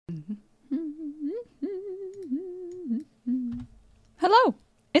Hello,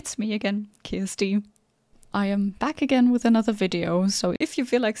 it's me again, Kirsty. I am back again with another video, so if you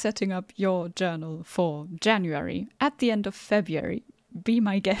feel like setting up your journal for January at the end of February, be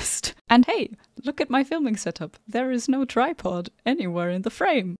my guest. And hey, look at my filming setup. There is no tripod anywhere in the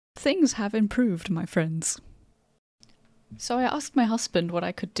frame. Things have improved, my friends. So I asked my husband what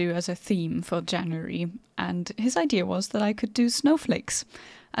I could do as a theme for January, and his idea was that I could do snowflakes.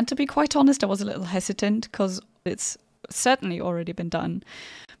 And to be quite honest, I was a little hesitant because it's certainly already been done.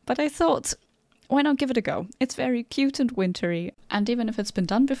 But I thought, why not give it a go? It's very cute and wintry, and even if it's been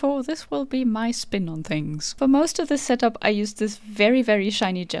done before, this will be my spin on things. For most of this setup, I used this very, very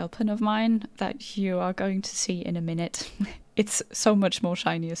shiny gel pen of mine that you are going to see in a minute. It's so much more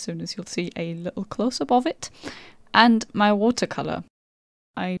shiny as soon as you'll see a little close-up of it. And my watercolour.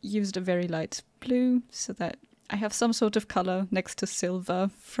 I used a very light blue so that I have some sort of colour next to silver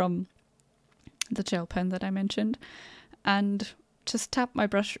from the gel pen that I mentioned. And just tapped my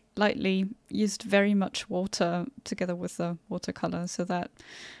brush lightly, used very much water together with the watercolour so that,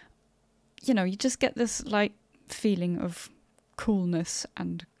 you know, you just get this light feeling of coolness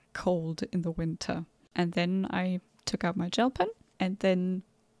and cold in the winter. And then I took out my gel pen and then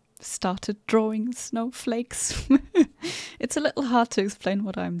started drawing snowflakes. It's a little hard to explain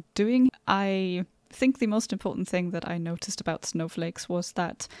what I'm doing. I think the most important thing that I noticed about snowflakes was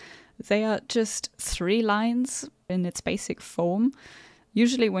that they are just 3 lines in its basic form.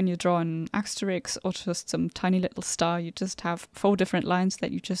 Usually when you draw an asterisk or just some tiny little star, you just have 4 different lines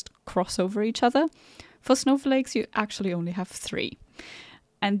that you just cross over each other. For snowflakes, you actually only have 3.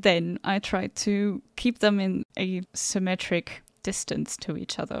 And then I tried to keep them in a symmetric distance to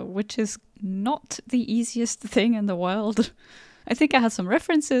each other, which is not the easiest thing in the world. I think I had some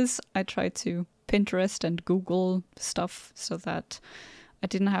references. I tried to Pinterest and Google stuff so that I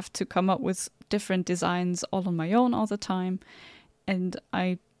didn't have to come up with different designs all on my own all the time. And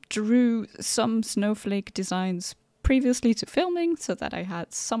I drew some snowflake designs previously to filming so that I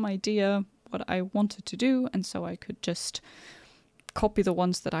had some idea what I wanted to do, and so I could just copy the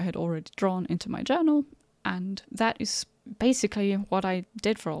ones that I had already drawn into my journal. And that is basically what I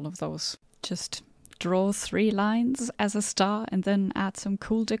did for all of those. Just draw 3 lines as a star and then add some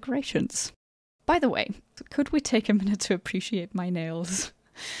cool decorations. By the way, could we take a minute to appreciate my nails?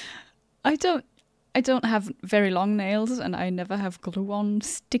 I don't have very long nails, and I never have glue-on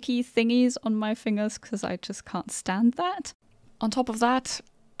sticky thingies on my fingers because I just can't stand that. On top of that,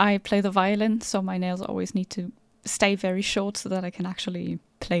 I play the violin, so my nails always need to stay very short so that I can actually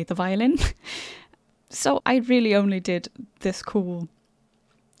play the violin. So I really only did this cool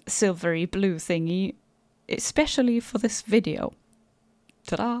silvery blue thingy, especially for this video.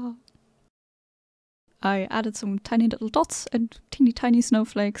 Ta-da! I added some tiny little dots and teeny tiny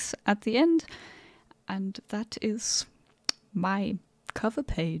snowflakes at the end, and that is my cover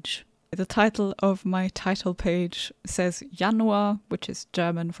page. The title of my title page says Januar, which is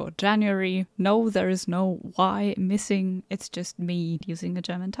German for January. No, there is no Y missing, it's just me using a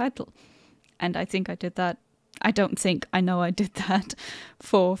German title. And I think I did that, I know I did that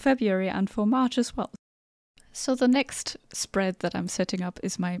for February and for March as well. So the next spread that I'm setting up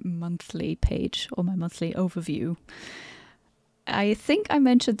is my monthly page, or my monthly overview. I think I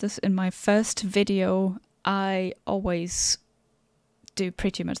mentioned this in my first video. I always do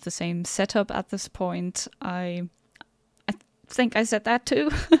pretty much the same setup at this point. I think I said that too.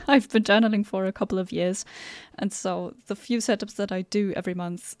 I've been journaling for a couple of years, and so the few setups that I do every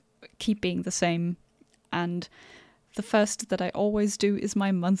month keep being the same. And the first that I always do is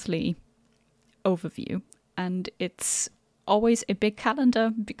my monthly overview. And it's always a big calendar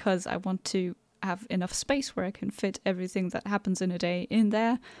because I want to have enough space where I can fit everything that happens in a day in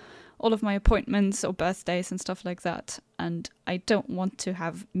there. All of my appointments or birthdays and stuff like that. And I don't want to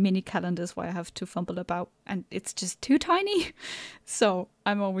have mini calendars where I have to fumble about and it's just too tiny. So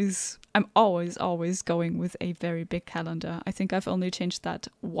I'm always going with a very big calendar. I think I've only changed that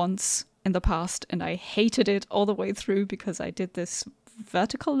once in the past and I hated it all the way through because I did this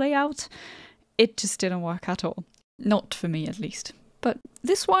vertical layout. It just didn't work at all. Not for me, at least. But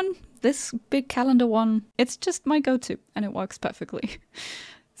this one, this big calendar one, it's just my go-to, and it works perfectly.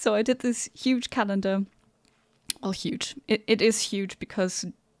 So I did this huge calendar. Well, huge. It is huge because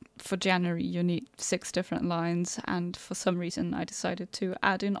for January you need 6 different lines, and for some reason I decided to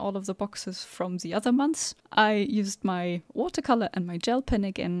add in all of the boxes from the other months. I used my watercolor and my gel pen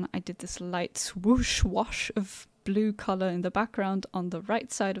again. I did this light swoosh wash of blue color in the background on the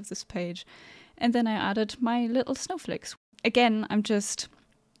right side of this page. And then I added my little snowflakes. Again, I'm just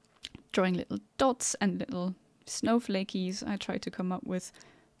drawing little dots and little snowflakies. I try to come up with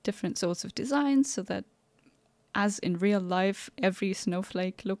different sorts of designs so that as in real life, every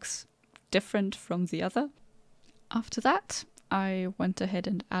snowflake looks different from the other. After that, I went ahead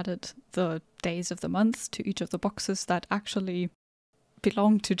and added the days of the month to each of the boxes that actually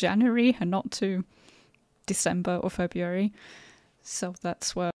belong to January and not to December or February. So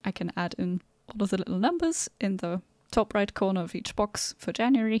that's where I can add in all of the little numbers in the top right corner of each box for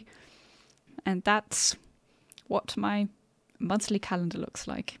January. And that's what my monthly calendar looks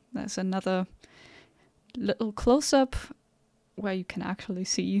like. There's another little close-up where you can actually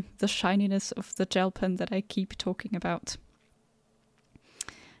see the shininess of the gel pen that I keep talking about.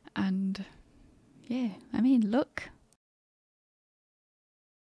 And yeah, I mean, look.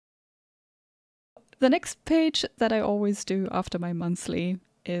 The next page that I always do after my monthly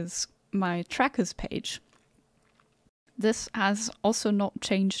is my trackers page. This has also not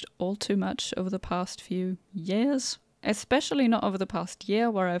changed all too much over the past few years, especially not over the past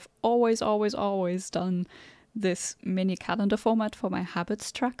year, where I've always done this mini calendar format for my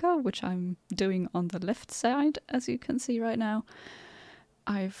habits tracker, which I'm doing on the left side, as you can see right now.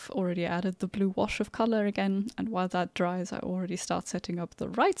 I've already added the blue wash of color again, and while that dries, I already start setting up the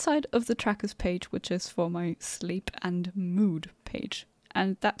right side of the trackers page, which is for my sleep and mood page.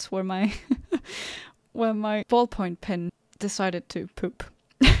 And that's where my where my ballpoint pen decided to poop.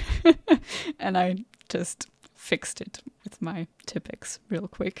 And I just fixed it with my Tipp-Ex real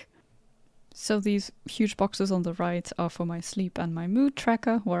quick. So these huge boxes on the right are for my sleep and my mood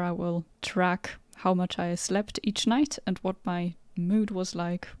tracker, where I will track how much I slept each night and what my mood was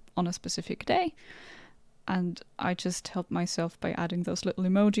like on a specific day. And I just help myself by adding those little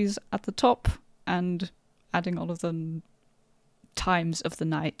emojis at the top and adding all of the times of the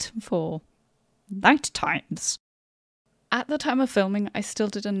night for night times. At the time of filming, I still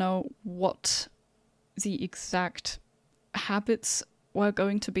didn't know what the exact habits were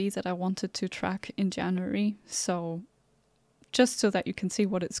going to be that I wanted to track in January. So just so that you can see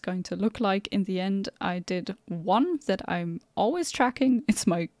what it's going to look like in the end, I did one that I'm always tracking. It's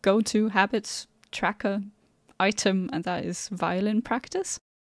my go-to habits tracker item, and that is violin practice.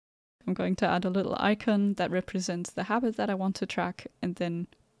 I'm going to add a little icon that represents the habit that I want to track, and then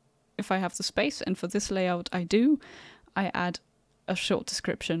if I have the space, and for this layout I do, I add a short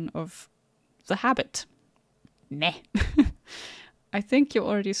description of the habit. Meh. I think you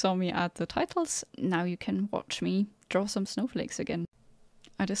already saw me add the titles. Now you can watch me draw some snowflakes again.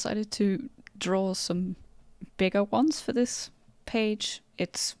 I decided to draw some bigger ones for this page.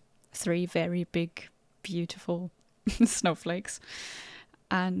 It's 3 very big, beautiful snowflakes.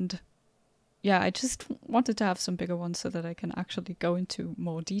 And yeah, I just wanted to have some bigger ones so that I can actually go into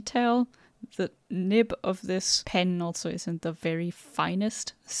more detail. The nib of this pen also isn't the very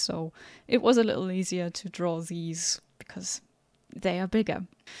finest, so it was a little easier to draw these because they are bigger.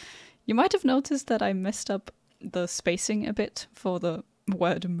 You might have noticed that I messed up the spacing a bit for the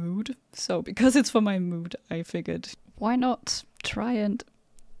word mood. So because it's for my mood, I figured, why not try and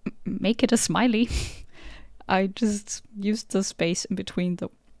make it a smiley? I just used the space in between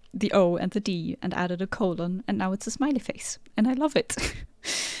the O and the D and added a colon, and now it's a smiley face, and I love it.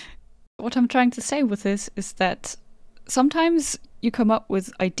 What I'm trying to say with this is that sometimes you come up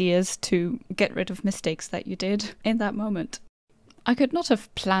with ideas to get rid of mistakes that you did in that moment. I could not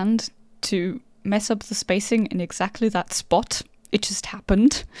have planned to mess up the spacing in exactly that spot. It just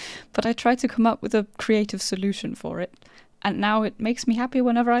happened. But I tried to come up with a creative solution for it. And now it makes me happy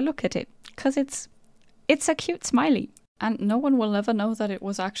whenever I look at it. Because it's a cute smiley. And no one will ever know that it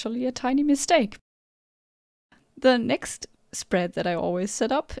was actually a tiny mistake. The next spread that I always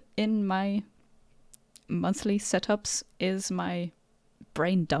set up in my monthly setups is my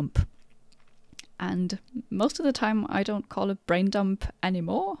brain dump. And most of the time I don't call it brain dump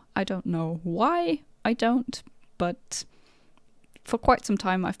anymore. I don't know why I don't, but for quite some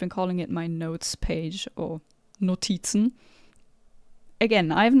time I've been calling it my notes page or Notizen.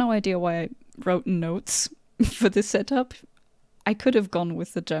 Again, I have no idea why I wrote notes for this setup. I could have gone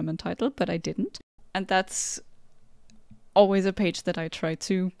with the German title, but I didn't. And that's always a page that I try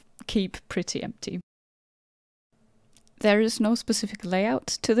to keep pretty empty. There is no specific layout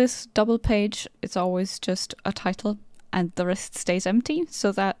to this double page. It's always just a title and the rest stays empty,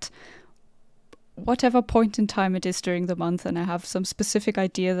 so that whatever point in time it is during the month and I have some specific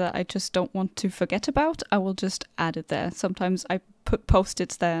idea that I just don't want to forget about, I will just add it there. Sometimes I put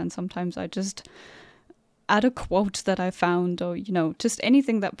post-its there, and sometimes I just add a quote that I found, or, you know, just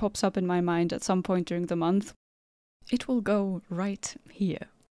anything that pops up in my mind at some point during the month. It will go right here.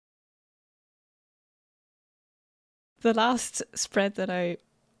 The last spread that I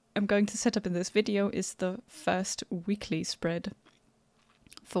am going to set up in this video is the first weekly spread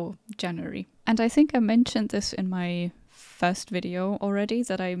for January. And I think I mentioned this in my first video already,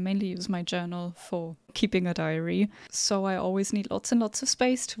 that I mainly use my journal for keeping a diary. So I always need lots and lots of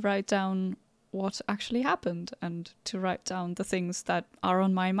space to write down what actually happened and to write down the things that are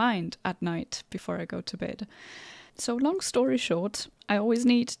on my mind at night before I go to bed. So long story short, I always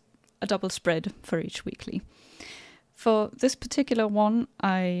need a double spread for each weekly. For this particular one,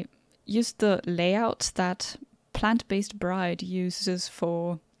 I used the layout that Plant-Based Bride uses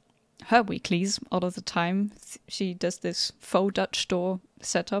for her weeklies all of the time. She does this faux Dutch door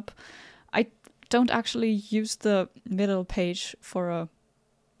setup. I don't actually use the middle page for a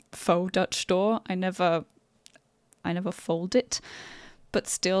faux Dutch door. I never fold it, but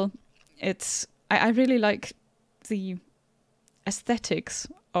still, I really like the aesthetics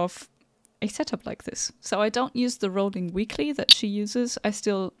of a setup like this. So I don't use the rolling weekly that she uses. I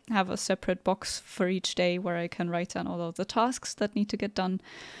still have a separate box for each day where I can write down all of the tasks that need to get done.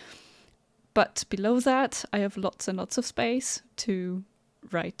 But below that, I have lots and lots of space to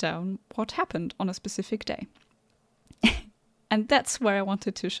write down what happened on a specific day. And that's where I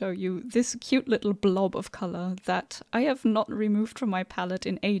wanted to show you this cute little blob of color that I have not removed from my palette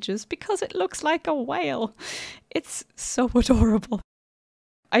in ages because it looks like a whale. It's so adorable.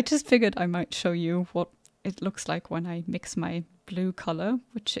 I just figured I might show you what it looks like when I mix my blue color,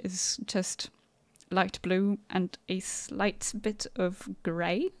 which is just light blue and a slight bit of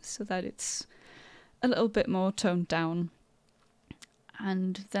grey, so that it's a little bit more toned down.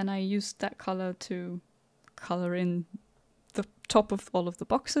 And then I used that color to color in the top of all of the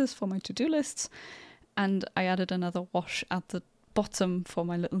boxes for my to-do lists, and I added another wash at the bottom for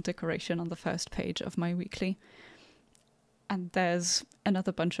my little decoration on the first page of my weekly. And there's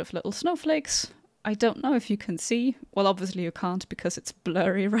another bunch of little snowflakes. I don't know if you can see. Well, obviously you can't because it's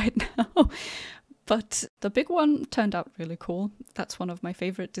blurry right now. But the big one turned out really cool. That's one of my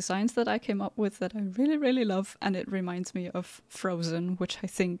favorite designs that I came up with that I really, really love. And it reminds me of Frozen, which I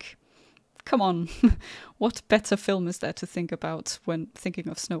think, come on, what better film is there to think about when thinking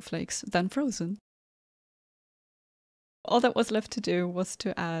of snowflakes than Frozen? All that was left to do was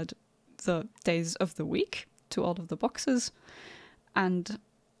to add the days of the week to all of the boxes. And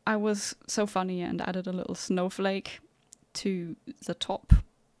I was so funny and added a little snowflake to the top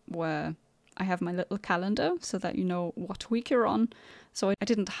where I have my little calendar so that you know what week you're on. So I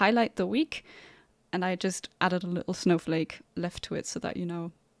didn't highlight the week, and I just added a little snowflake left to it so that you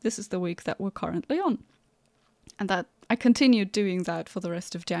know this is the week that we're currently on. And that I continued doing that for the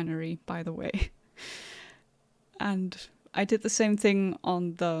rest of January, by the way. And I did the same thing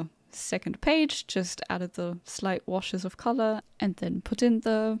on the second page, just added the slight washes of color and then put in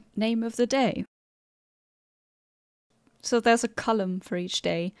the name of the day. So there's a column for each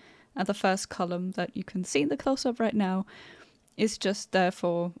day, and the first column that you can see in the close-up right now is just there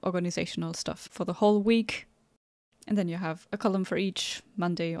for organizational stuff for the whole week. And then you have a column for each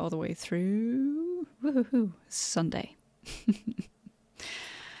Monday all the way through Sunday.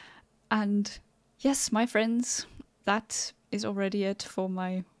 And yes, my friends, that is already it for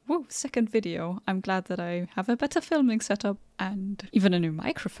my second video. I'm glad that I have a better filming setup and even a new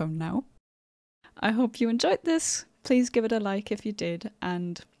microphone now. I hope you enjoyed this. Please give it a like if you did,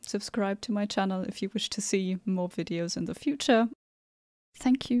 and subscribe to my channel if you wish to see more videos in the future.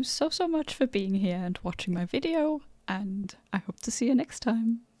 Thank you so much for being here and watching my video, and I hope to see you next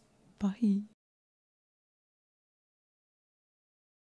time. Bye.